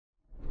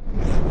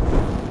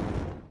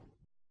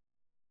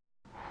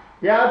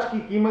प्याज की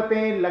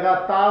कीमतें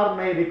लगातार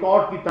नए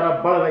रिकॉर्ड की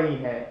तरफ बढ़ रही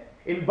हैं।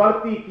 इन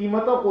बढ़ती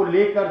कीमतों को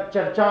लेकर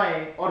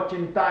चर्चाएं और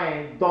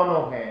चिंताएं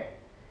दोनों हैं,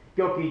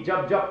 क्योंकि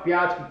जब जब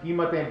प्याज की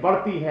कीमतें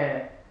बढ़ती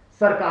हैं,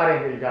 सरकारें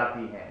हिल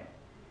जाती हैं।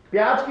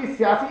 प्याज की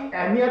सियासी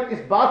अहमियत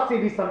इस बात से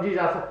भी समझी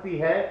जा सकती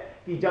है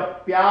कि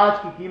जब प्याज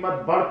की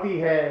कीमत बढ़ती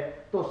है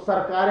तो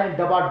सरकारें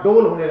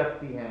डबाडोल होने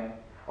लगती हैं।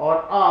 और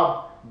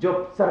अब जो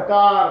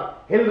सरकार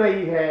हिल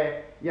रही है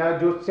या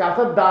जो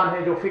सियासतदान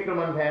है, जो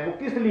फिक्रमंद है, वो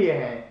किस लिए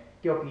हैं?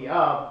 क्योंकि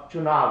अब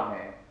चुनाव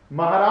हैं।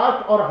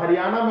 महाराष्ट्र और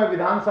हरियाणा में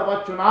विधानसभा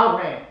चुनाव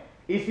हैं।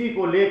 इसी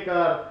को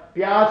लेकर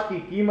प्याज की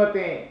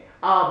कीमतें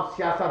अब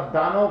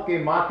सियासतदानों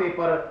के माथे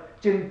पर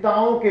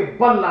चिंताओं के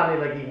बल लाने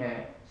लगी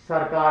हैं।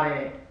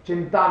 सरकारें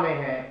चिंता में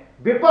हैं,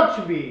 विपक्ष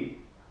भी।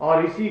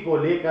 और इसी को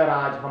लेकर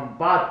आज हम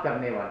बात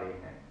करने वाले हैं।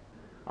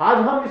 आज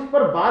हम इस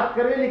पर बात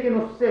करें, लेकिन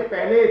उससे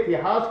पहले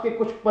इतिहास के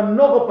कुछ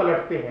पन्नों को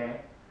पलटते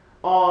हैं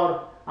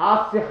और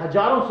आज से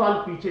हजारों साल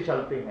पीछे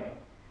चलते हैं,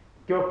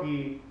 क्योंकि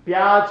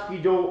प्याज की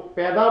जो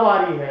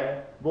पैदावारी है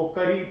वो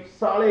करीब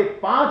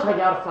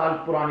 5,500 साल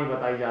पुरानी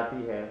बताई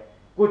जाती है।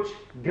 कुछ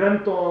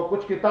ग्रंथों,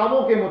 कुछ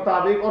किताबों के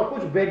मुताबिक और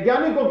कुछ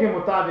वैज्ञानिकों के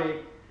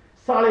मुताबिक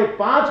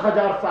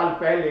 5,500 साल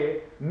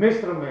पहले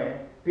मिस्र में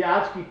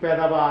प्याज की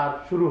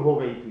पैदावार शुरू हो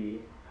गई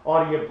थी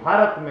और ये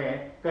भारत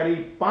में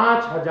करीब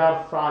 5,000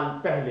 साल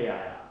पहले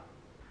आया।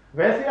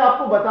 वैसे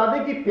आपको बता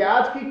दें कि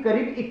प्याज की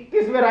करीब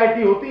 21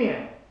 वैरायटी होती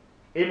हैं।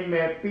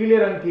 इनमें पीले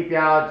रंग की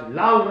प्याज,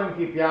 लाल रंग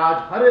की प्याज,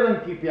 हरे रंग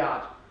की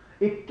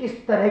प्याज,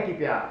 21 तरह की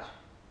प्याज।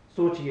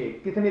 सोचिए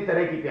कितनी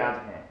तरह की प्याज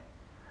हैं।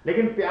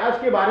 लेकिन प्याज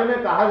के बारे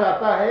में कहा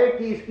जाता है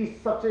कि इसकी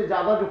सबसे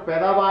ज्यादा जो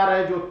पैदावार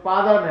है, जो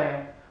उत्पादन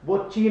है, वो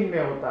चीन में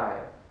होता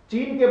है।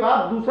 चीन के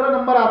बाद दूसरा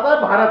नंबर आता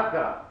है भारत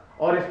का,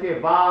 और इसके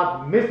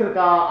बाद मिस्र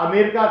का,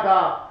 अमेरिका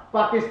का,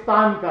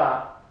 पाकिस्तान का।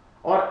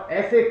 और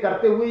ऐसे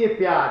करते हुए ये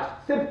प्याज,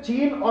 सिर्फ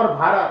चीन और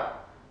भारत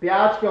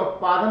प्याज के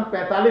उत्पादन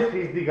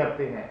 45%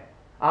 करते हैं।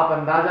 आप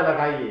अंदाजा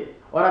लगाइए।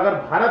 और अगर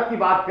भारत की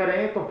बात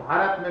करें तो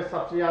भारत में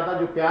सबसे ज्यादा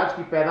जो प्याज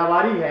की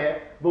पैदावारी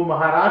है वो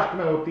महाराष्ट्र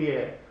में होती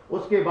है,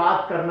 उसके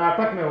बाद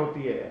कर्नाटक में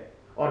होती है।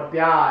 और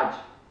प्याज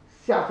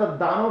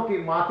सियासतदानों के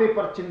माथे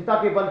पर चिंता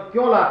के बल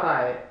क्यों लाता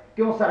है,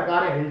 क्यों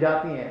सरकारें हिल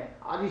जाती हैं,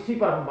 आज इसी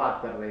पर हम बात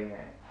कर रहे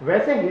हैं।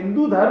 वैसे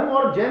हिंदू धर्म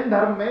और जैन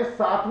धर्म में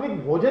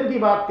सात्विक भोजन की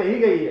बात कही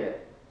गई है।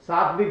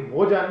 सात्विक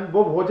भोजन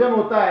वो भोजन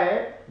होता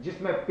है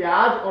जिसमें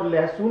प्याज और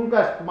लहसुन का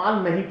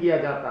इस्तेमाल नहीं किया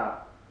जाता।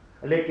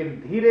 लेकिन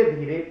धीरे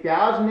धीरे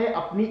प्याज ने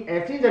अपनी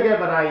ऐसी जगह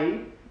बनाई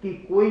कि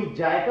कोई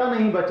जायका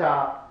नहीं बचा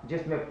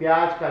जिसमें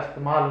प्याज का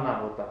इस्तेमाल ना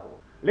होता हो।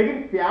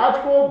 लेकिन प्याज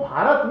को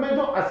भारत में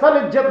जो असल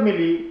इज्जत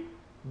मिली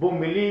वो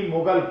मिली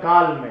मुगल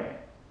काल में।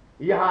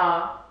 यहां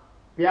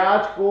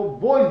प्याज को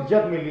वो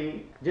इज्जत मिली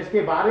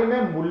जिसके बारे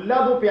में मुल्ला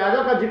दो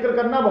प्याजा का जिक्र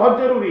करना बहुत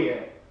जरूरी है।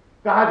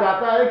 कहा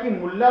जाता है कि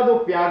मुल्ला दो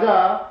प्याजा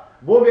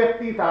वो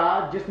व्यक्ति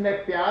था जिसने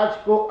प्याज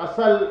को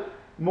असल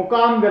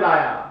मुकाम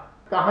दिलाया।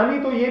 कहानी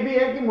तो ये भी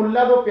है कि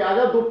मुल्ला दो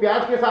प्याजा 2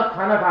 प्याज के साथ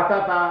खाना खाता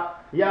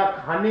था या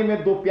खाने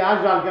में 2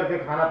 प्याज डाल करके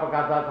खाना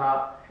पकाता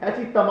था।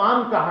 ऐसी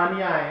तमाम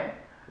कहानियां हैं,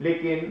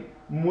 लेकिन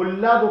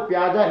मुल्ला दो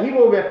प्याजा ही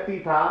वो व्यक्ति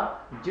था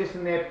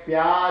जिसने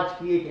प्याज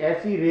की एक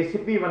ऐसी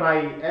रेसिपी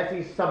बनाई,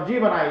 ऐसी सब्जी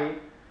बनाई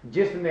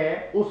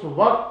जिसने उस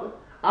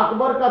वक्त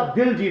अकबर का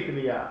दिल जीत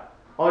लिया।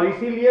 और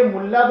इसीलिए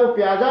मुल्ला दो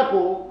प्याजा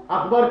को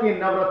अकबर के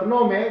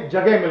नवरत्नों में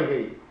जगह मिल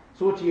गई।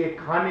 सोचिए,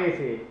 खाने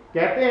से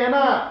कहते हैं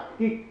ना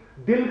कि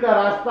दिल का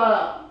रास्ता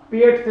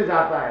पेट से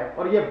जाता है,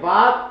 और यह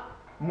बात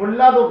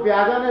मुल्ला दो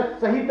प्याजा ने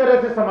सही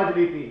तरह से समझ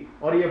ली थी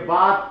और यह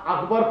बात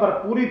अकबर पर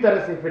पूरी तरह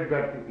से फिट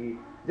बैठती थी।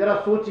 जरा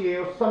सोचिए,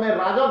 उस समय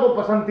राजा को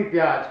पसंद थी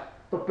प्याज,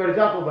 तो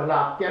प्रजा को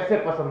भला कैसे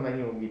पसंद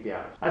नहीं होगी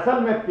प्याज। असल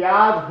में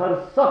प्याज हर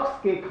शख्स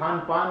के खान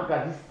पान का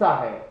हिस्सा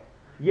है।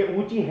 यह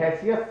ऊंची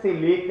हैसियत से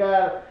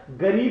लेकर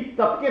गरीब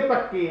तबके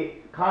तक के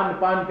खान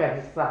पान का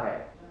हिस्सा है।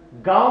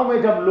 गांव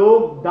में जब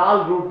लोग दाल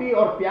रोटी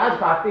और प्याज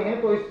खाते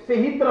हैं तो इससे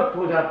ही तृप्त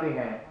हो जाते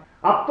हैं।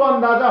 अब तो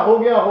अंदाजा हो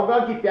गया होगा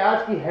कि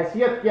प्याज की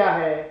हैसियत क्या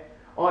है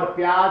और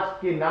प्याज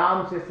के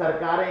नाम से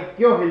सरकारें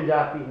क्यों हिल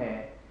जाती हैं।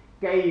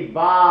 कई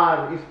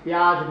बार इस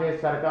प्याज ने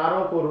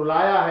सरकारों को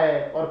रुलाया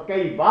है और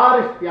कई बार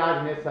इस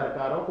प्याज ने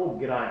सरकारों को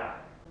गिराया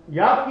है।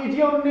 याद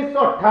कीजिए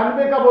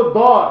 1998 का वो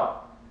दौर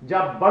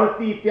जब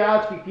बढ़ती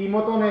प्याज की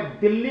कीमतों ने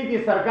दिल्ली की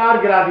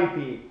सरकार गिरा दी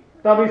थी।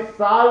 तब इस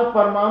साल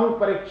परमाणु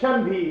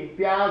परीक्षण भी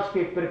प्याज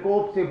के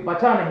प्रकोप से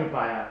बचा नहीं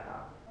पाया था।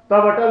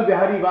 तब अटल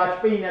बिहारी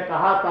वाजपेयी ने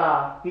कहा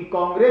था कि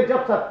कांग्रेस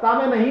जब सत्ता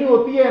में नहीं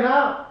होती है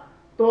ना,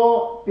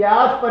 तो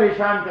प्याज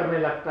परेशान करने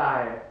लगता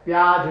है,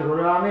 प्याज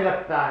रुलाने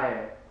लगता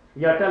है।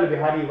 यह अटल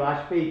बिहारी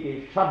वाजपेयी के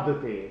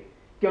शब्द थे,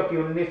 क्योंकि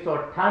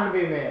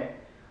 1998 में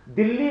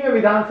दिल्ली में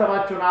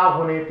विधानसभा चुनाव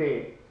होने थे।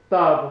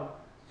 तब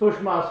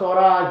सुषमा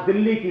स्वराज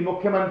दिल्ली की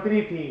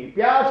मुख्यमंत्री थी।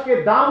 प्याज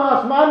के दाम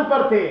आसमान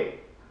पर थे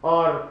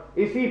और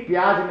इसी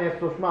प्याज ने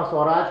सुषमा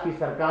स्वराज की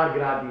सरकार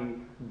गिरा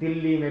दी।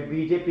 दिल्ली में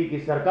बीजेपी की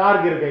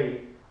सरकार गिर गई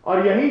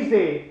और यहीं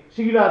से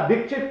शीला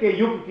दीक्षित के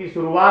युग की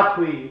शुरुआत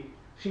हुई।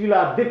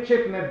 शीला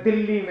दीक्षित ने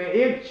दिल्ली में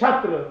एक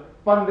छत्र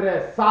 15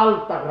 साल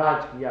तक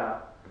राज किया।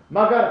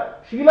 मगर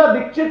शीला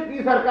दीक्षित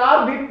की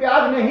सरकार भी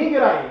प्याज नहीं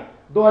गिराई,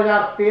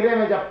 2013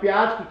 में जब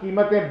प्याज की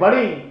कीमतें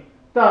बढ़ी,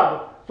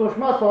 तब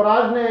सुषमा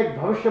स्वराज ने एक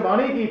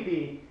भविष्यवाणी की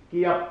थी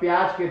कि अब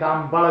प्याज के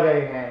दाम बढ़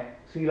गए हैं,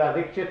 शीला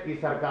दीक्षित की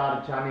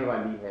सरकार जाने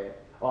वाली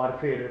है। और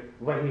फिर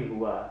वही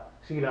हुआ,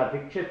 शीला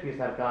दीक्षित की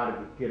सरकार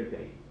भी गिर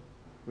गई।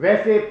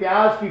 वैसे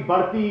प्याज की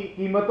बढ़ती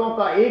कीमतों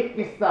का एक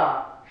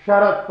किस्सा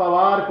शरद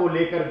पवार को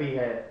लेकर भी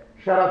है।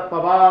 शरद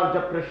पवार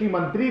जब कृषि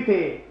मंत्री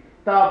थे,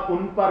 तब उन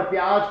पर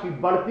प्याज की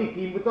बढ़ती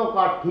कीमतों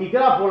का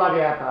ठीकरा फोड़ा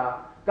गया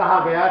था।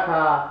 कहा गया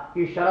था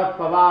कि शरद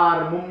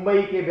पवार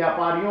मुंबई के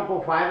व्यापारियों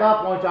को फायदा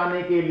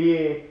पहुंचाने के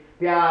लिए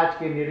प्याज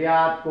के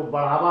निर्यात को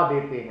बढ़ावा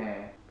देते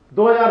हैं।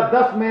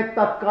 2010 में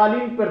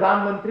तत्कालीन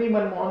प्रधानमंत्री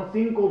मनमोहन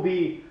सिंह को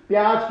भी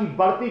प्याज की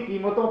बढ़ती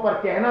कीमतों पर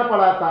कहना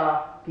पड़ा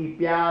था कि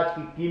प्याज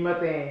की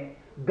कीमतें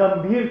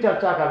गंभीर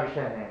चर्चा का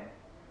विषय हैं।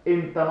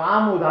 इन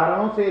तमाम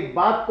उदाहरणों से एक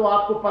बात तो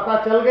आपको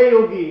पता चल गई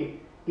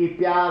होगी कि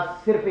प्याज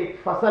सिर्फ एक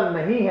फसल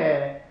नहीं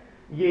है,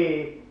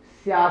 ये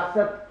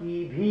सियासत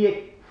की भी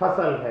एक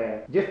फसल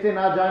है, जिससे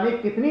ना जाने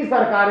कितनी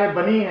सरकारें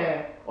बनी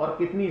हैं और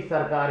कितनी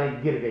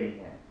सरकारें गिर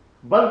गई हैं।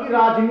 बल्कि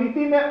राजनीति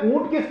में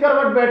ऊंट किस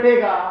करवट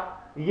बैठेगा,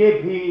 ये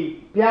भी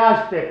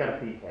प्याज तय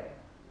करती है।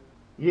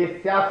 ये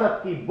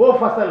सियासत की वो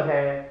फसल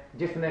है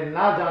जिसने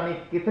ना जाने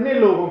कितने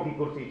लोगों की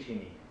कुर्सी छीनी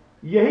है।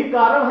 यही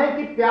कारण है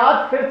कि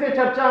प्याज फिर से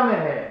चर्चा में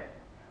है।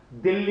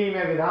 दिल्ली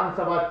में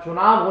विधानसभा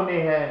चुनाव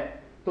होने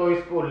हैं, तो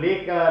इसको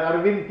लेकर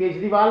अरविंद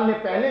केजरीवाल ने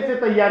पहले से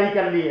तैयारी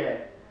कर ली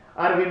है।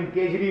 अरविंद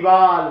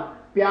केजरीवाल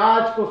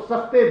प्याज को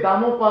सस्ते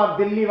दामों पर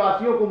दिल्ली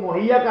वासियों को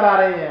मुहैया करा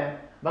रहे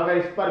हैं, मगर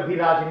इस पर भी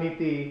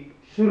राजनीति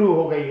शुरू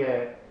हो गई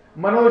है।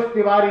 मनोज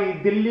तिवारी,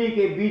 दिल्ली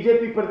के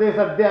बीजेपी प्रदेश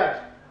अध्यक्ष,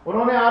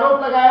 उन्होंने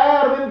आरोप लगाया है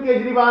अरविंद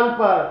केजरीवाल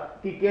पर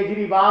कि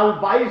केजरीवाल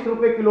 22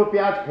 रुपए किलो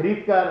प्याज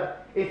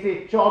खरीदकर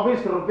इसे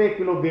 24 रुपए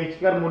किलो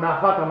बेचकर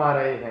मुनाफा कमा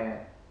रहे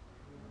हैं।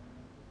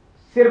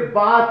 सिर्फ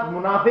बात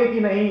मुनाफे की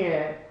नहीं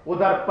है,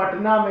 उधर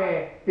पटना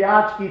में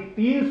प्याज की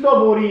 300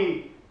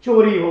 बोरी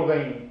चोरी हो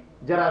गई।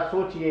 जरा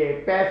सोचिए,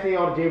 पैसे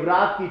और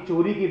जेवरात की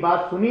चोरी की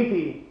बात सुनी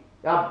थी,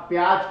 अब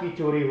प्याज की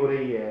चोरी हो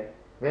रही है।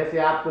 वैसे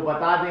आपको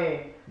बता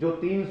दें, जो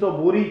 300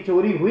 बोरी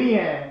चोरी हुई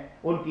हैं,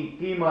 उनकी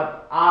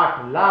कीमत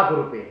 8 लाख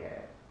रुपए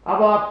है।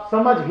 अब आप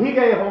समझ ही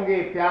गए होंगे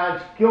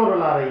प्याज क्यों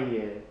रुला रही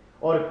है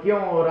और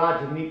क्यों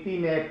राजनीति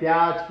में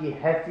प्याज की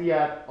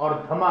हैसियत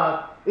और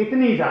धमक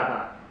इतनी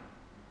ज्यादा है।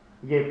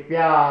 ये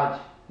प्याज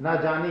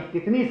न जाने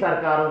कितनी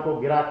सरकारों को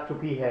गिरा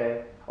चुकी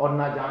है और न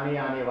जाने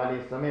आने वाले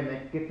समय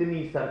में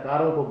कितनी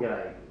सरकारों को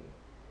गिराएगी।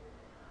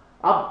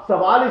 अब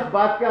सवाल इस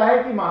बात का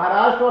है कि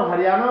महाराष्ट्र और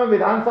हरियाणा में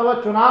विधानसभा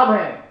चुनाव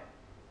हैं,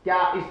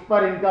 क्या इस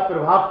पर इनका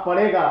प्रभाव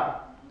पड़ेगा?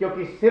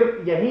 क्योंकि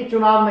सिर्फ यही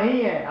चुनाव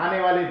नहीं है, आने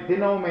वाले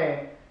दिनों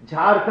में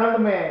झारखंड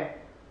में,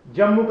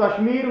 जम्मू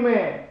कश्मीर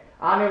में,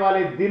 आने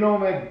वाले दिनों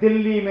में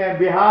दिल्ली में,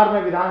 बिहार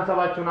में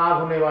विधानसभा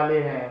चुनाव होने वाले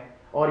हैं।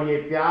 और ये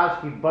प्याज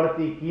की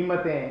बढ़ती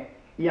कीमतें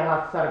यहां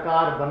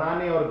सरकार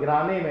बनाने और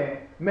गिराने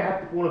में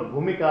महत्वपूर्ण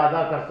भूमिका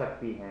अदा कर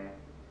सकती हैं।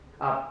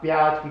 अब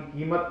प्याज की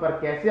कीमत पर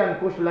कैसे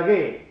अंकुश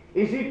लगे,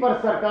 इसी पर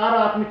सरकार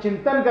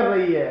आत्मचिंतन कर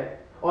रही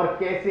है और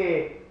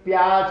कैसे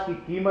प्याज की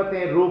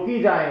कीमतें रोकी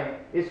जाएं,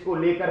 इसको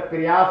लेकर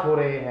प्रयास हो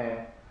रहे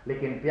हैं।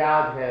 लेकिन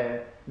प्याज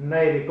है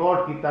नए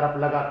रिकॉर्ड की तरफ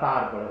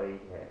लगातार बढ़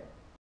रही है।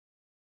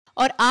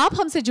 और आप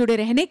हमसे जुड़े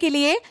रहने के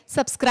लिए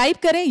सब्सक्राइब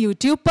करें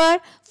YouTube पर,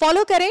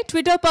 फॉलो करें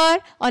ट्विटर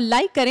पर और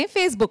लाइक करें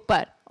Facebook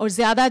पर। और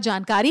ज्यादा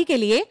जानकारी के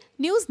लिए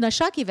न्यूज़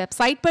नशा की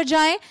वेबसाइट पर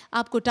जाएं।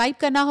 आपको टाइप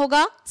करना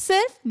होगा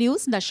सिर्फ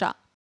न्यूज़ नशा।